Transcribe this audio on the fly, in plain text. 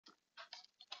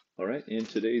All right, in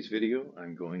today's video,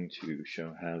 I'm going to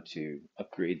show how to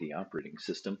upgrade the operating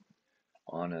system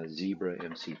on a Zebra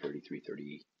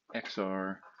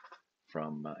MC3300XR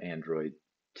from Android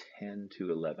 10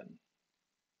 to 11.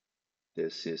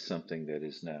 This is something that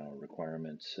is now a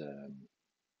requirement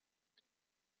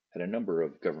at a number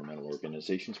of governmental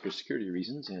organizations for security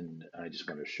reasons, and I just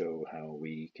want to show how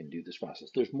we can do this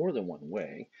process. There's more than one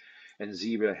way, and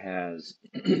Zebra has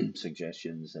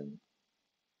suggestions and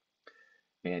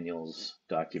manuals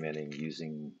documenting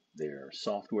using their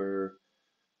software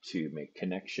to make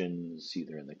connections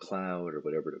either in the cloud or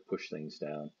whatever to push things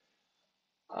down.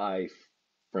 I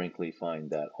frankly find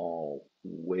that all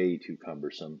way too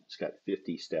cumbersome. It's got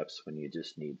 50 steps when you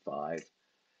just need 5.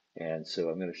 And so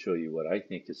I'm going to show you what I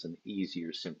think is an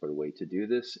easier, simpler way to do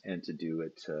this and to do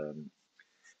it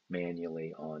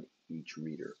manually on each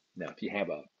reader. Now, if you have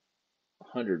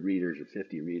 100 readers or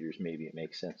 50 readers, maybe it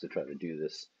makes sense to try to do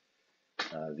this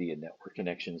via network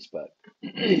connections, but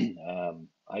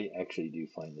I actually do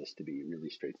find this to be really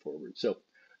straightforward. So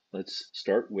let's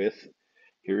start with,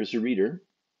 here's a reader,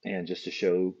 and just to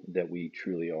show that we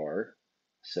truly are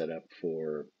set up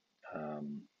for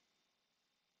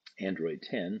Android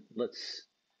 10, let's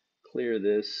clear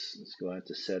this. Let's go out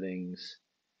to settings,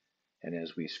 and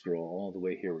as we scroll all the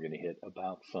way here, we're going to hit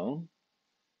About Phone,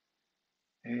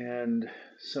 and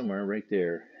somewhere right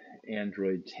there,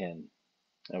 Android 10.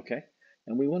 Okay,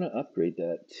 and we want to upgrade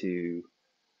that to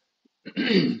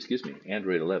excuse me,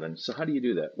 Android 11. So how do you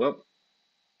do that? Well,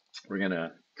 we're going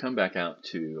to come back out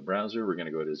to a browser. We're going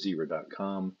to go to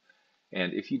zebra.com.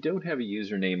 And if you don't have a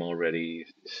username already,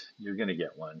 you're going to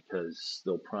get one because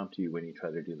they'll prompt you when you try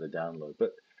to do the download.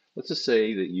 But let's just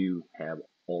say that you have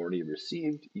already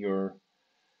received your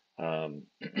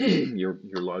your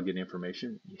login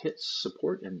information. You hit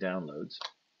Support and Downloads,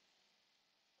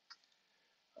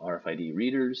 RFID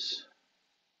readers,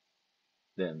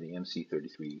 then the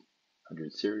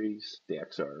MC3300 series, the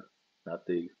XR, not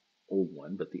the old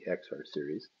one, but the XR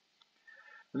series.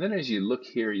 And then as you look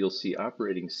here, you'll see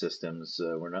operating systems.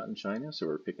 We're not in China, so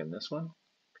we're picking this one.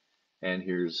 And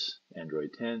here's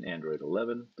Android 10, Android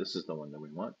 11. This is the one that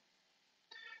we want.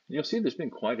 And you'll see there's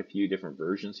been quite a few different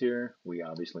versions here. We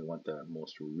obviously want the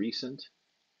most recent.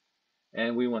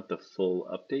 And we want the full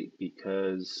update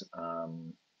because,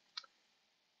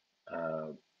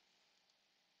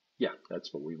 yeah,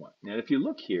 that's what we want. Now, if you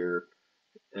look here,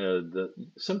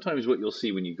 sometimes what you'll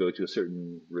see when you go to a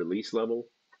certain release level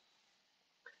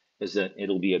is that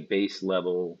it'll be a base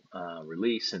level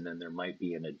release, and then there might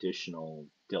be an additional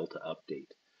Delta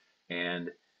update.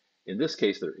 And in this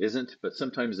case, there isn't, but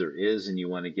sometimes there is, and you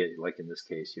want to get, like in this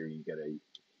case here, you get a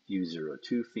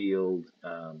U02 field.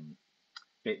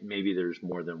 Maybe there's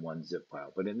more than one zip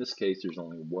file, but in this case, there's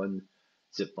only one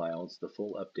zip file. It's the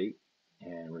full update,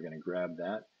 and we're going to grab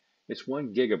that. It's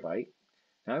 1 gigabyte.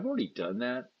 Now, I've already done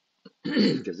that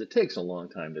because it takes a long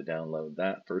time to download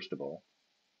that, first of all.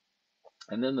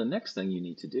 And then the next thing you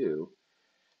need to do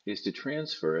is to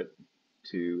transfer it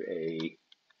to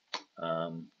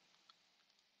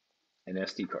an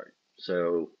SD card.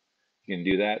 So you can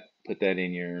do that, put that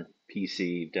in your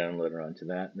PC, download it onto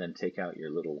that, and then take out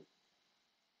your little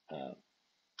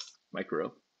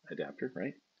micro adapter,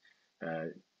 right?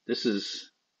 This is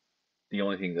the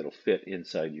only thing that'll fit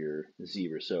inside your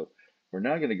Zebra. So we're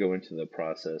now going to go into the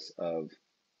process of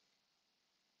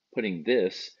putting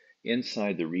this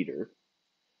inside the reader,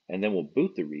 and then we'll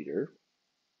boot the reader,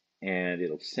 and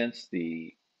it'll sense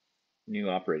the new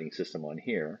operating system on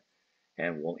here,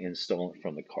 and we'll install it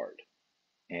from the card.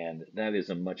 And that is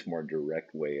a much more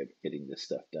direct way of getting this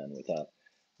stuff done without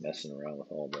messing around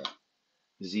with all the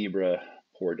Zebra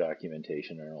poor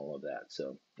documentation and all of that.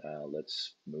 So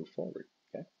let's move forward.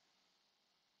 Okay.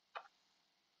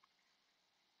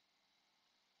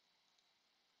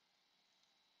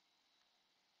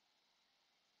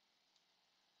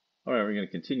 All right, we're going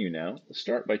to continue now. Let's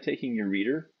start by taking your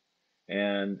reader,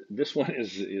 and this one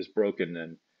is broken,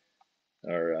 and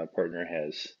our partner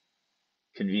has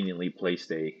conveniently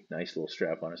placed a nice little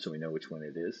strap on it so we know which one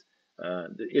it is.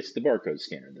 It's the barcode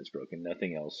scanner that's broken.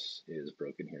 Nothing else is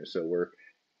broken here. So we're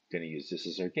going to use this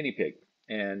as our guinea pig.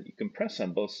 And you can press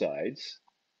on both sides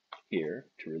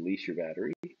here to release your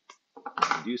battery. When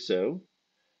you do so,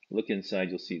 look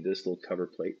inside, you'll see this little cover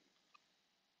plate.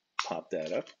 Pop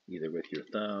that up, either with your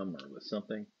thumb or with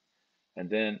something. And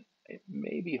then it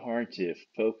may be hard to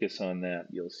focus on that.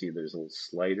 You'll see there's a little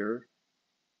slider.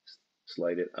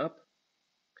 Slide it up.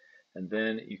 And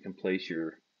then you can place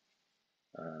your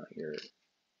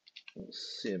little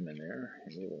SIM in there,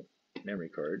 a little memory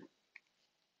card.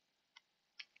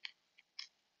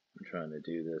 I'm trying to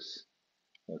do this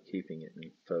while keeping it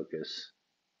in focus.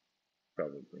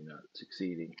 probably not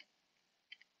succeeding.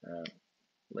 Uh,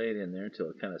 Lay it in there until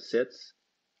it kind of sits.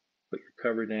 Put your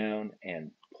cover down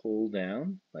and pull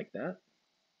down like that,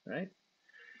 right?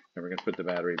 And we're going to put the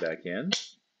battery back in.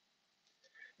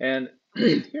 And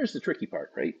here's the tricky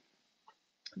part, right?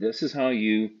 This is how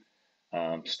you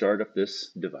start up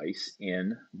this device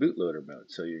in bootloader mode.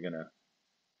 So I'm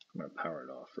gonna power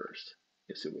it off first.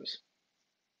 Yes, it was.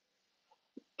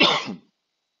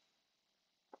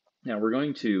 Now we're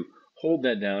going to hold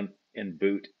that down and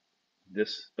boot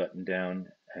this button down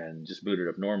and just boot it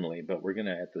up normally, but we're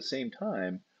gonna at the same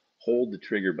time hold the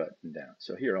trigger button down.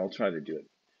 So here, I'll try to do it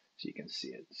so you can see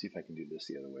it. See if I can do this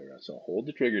the other way around. So hold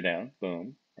the trigger down,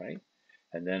 boom, right?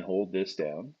 And then hold this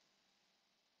down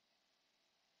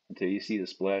until you see the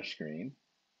splash screen.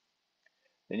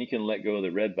 Then you can let go of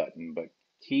the red button, but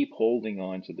keep holding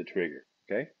on to the trigger,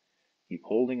 okay? Keep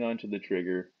holding on to the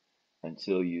trigger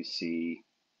until you see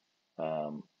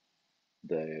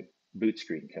the boot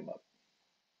screen come up.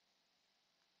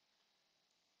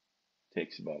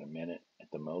 Takes about a minute at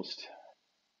the most.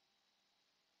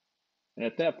 And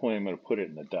at that point, I'm going to put it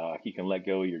in the dock. You can let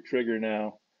go of your trigger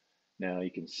now. Now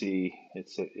you can see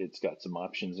it's got some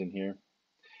options in here.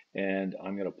 And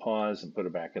I'm going to pause and put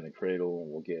it back in the cradle,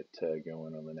 and we'll get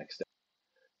going on the next step.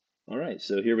 All right,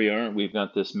 so here we are. We've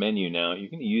got this menu now. You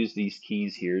can use these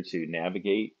keys here to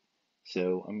navigate.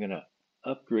 So I'm going to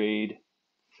upgrade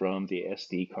from the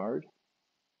SD card,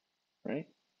 right?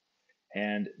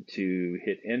 And to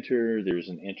hit enter, there's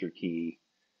an enter key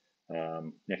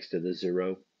next to the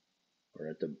 0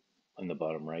 or on the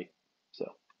bottom right. So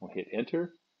we'll hit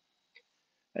enter.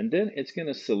 And then it's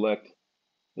going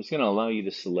to allow you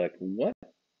to select what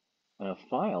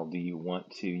file do you want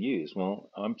to use. Well,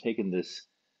 I'm taking this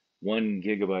 1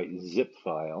 gigabyte zip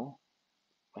file,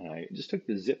 and I just took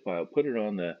the zip file, put it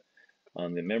on the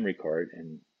memory card,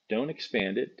 and don't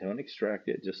expand it, don't extract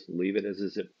it, just leave it as a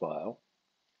zip file.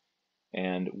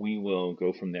 And we will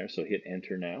go from there. So hit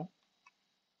enter now.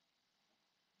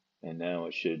 And now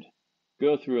it should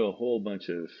go through a whole bunch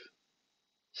of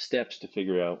steps to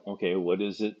figure out, okay, what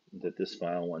is it that this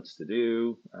file wants to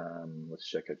do? Let's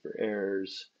check it for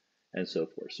errors and so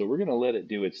forth. So we're going to let it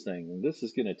do its thing. And this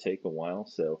is going to take a while,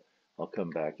 so I'll come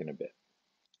back in a bit.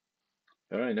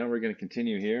 All right, now we're going to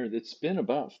continue here. It's been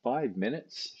about 5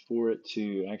 minutes for it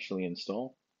to actually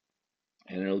install.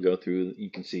 And it'll go through, you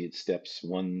can see it's steps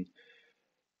one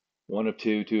of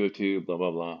two, two of two, blah,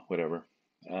 blah, blah, whatever.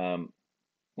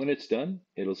 When it's done,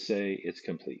 it'll say it's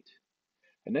complete.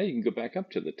 And now you can go back up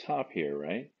to the top here,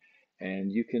 right? And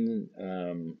you can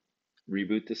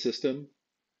reboot the system.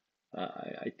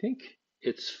 I think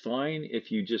it's fine if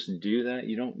you just do that.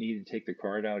 You don't need to take the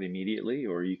card out immediately,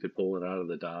 or you could pull it out of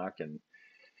the dock and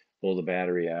pull the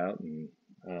battery out and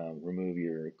remove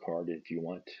your card if you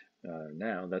want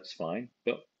now. That's fine.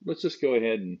 But let's just go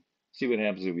ahead and see what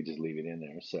happens if we just leave it in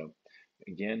there. So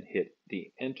again, hit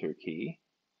the enter key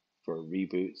for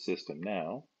reboot system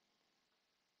now.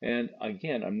 And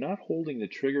again, I'm not holding the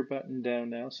trigger button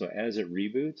down now, so as it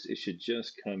reboots, it should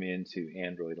just come into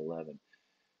Android 11.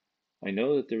 I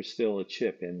know that there's still a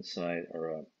chip inside,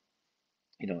 or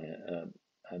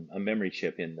a memory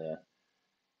chip in the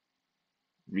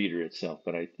reader itself,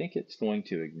 but I think it's going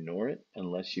to ignore it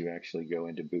unless you actually go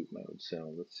into boot mode.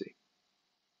 So let's see.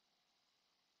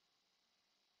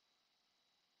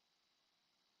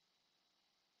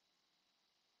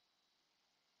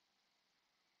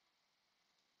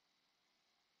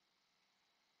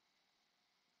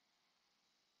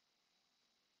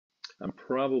 I'm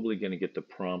probably going to get the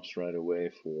prompts right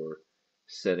away for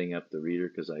setting up the reader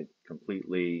because I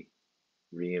completely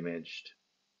reimaged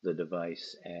the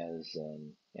device as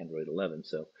Android 11.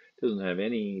 So it doesn't have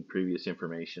any previous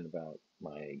information about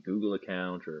my Google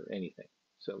account or anything.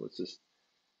 So let's just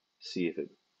see if it,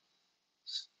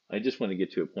 I just want to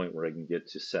get to a point where I can get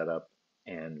to set up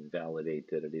and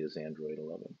validate that it is Android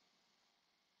 11.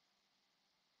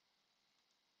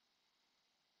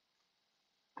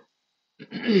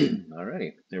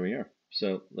 Alrighty, there we are.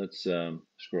 So let's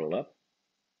scroll up.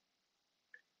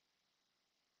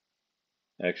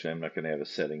 Actually, I'm not going to have a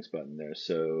settings button there.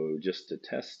 So just to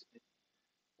test,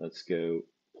 let's go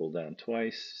pull down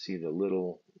twice. See the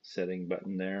little setting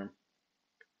button there?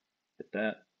 Hit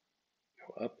that.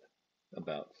 Go up,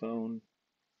 about phone,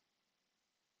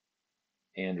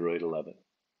 Android 11.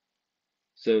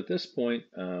 So at this point,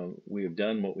 we have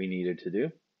done what we needed to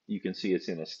do. You can see it's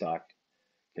in a stock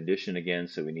condition again,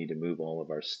 so we need to move all of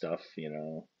our stuff,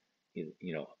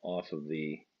 off of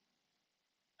the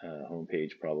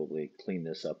homepage. Probably clean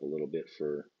this up a little bit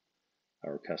for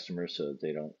our customers so that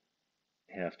they don't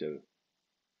have to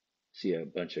see a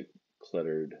bunch of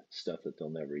cluttered stuff that they'll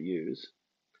never use.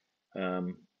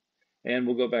 And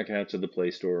we'll go back out to the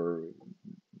Play Store,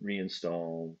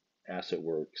 reinstall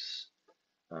AssetWorks,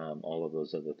 all of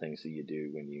those other things that you do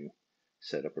when you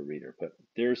set up a reader. But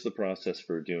there's the process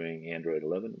for doing Android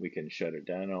 11. We can shut it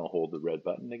down. I'll hold the red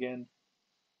button again.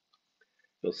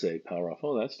 It'll say power off.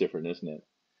 Oh, that's different, isn't it?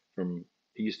 From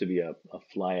it used to be a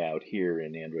fly out here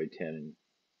in Android 10 and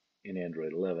in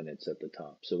Android 11, it's at the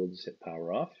top. So we'll just hit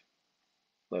power off,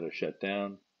 let it shut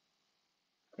down,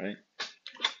 right?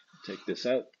 Take this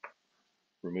out,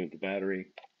 remove the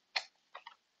battery.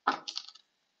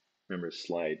 Remember,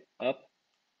 slide up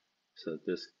so that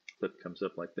this clip comes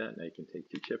up like that. Now you can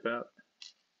take your chip out,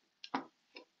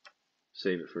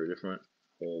 save it for a different one,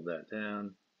 hold that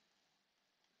down,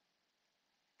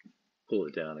 pull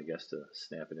it down, I guess, to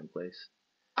snap it in place.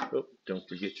 Oh, don't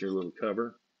forget your little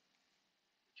cover.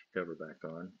 Put your cover back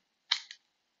on.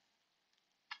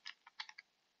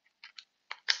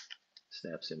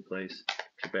 Snaps in place,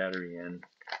 put your battery in,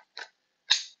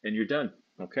 and you're done,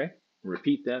 okay?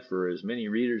 Repeat that for as many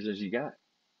readers as you got.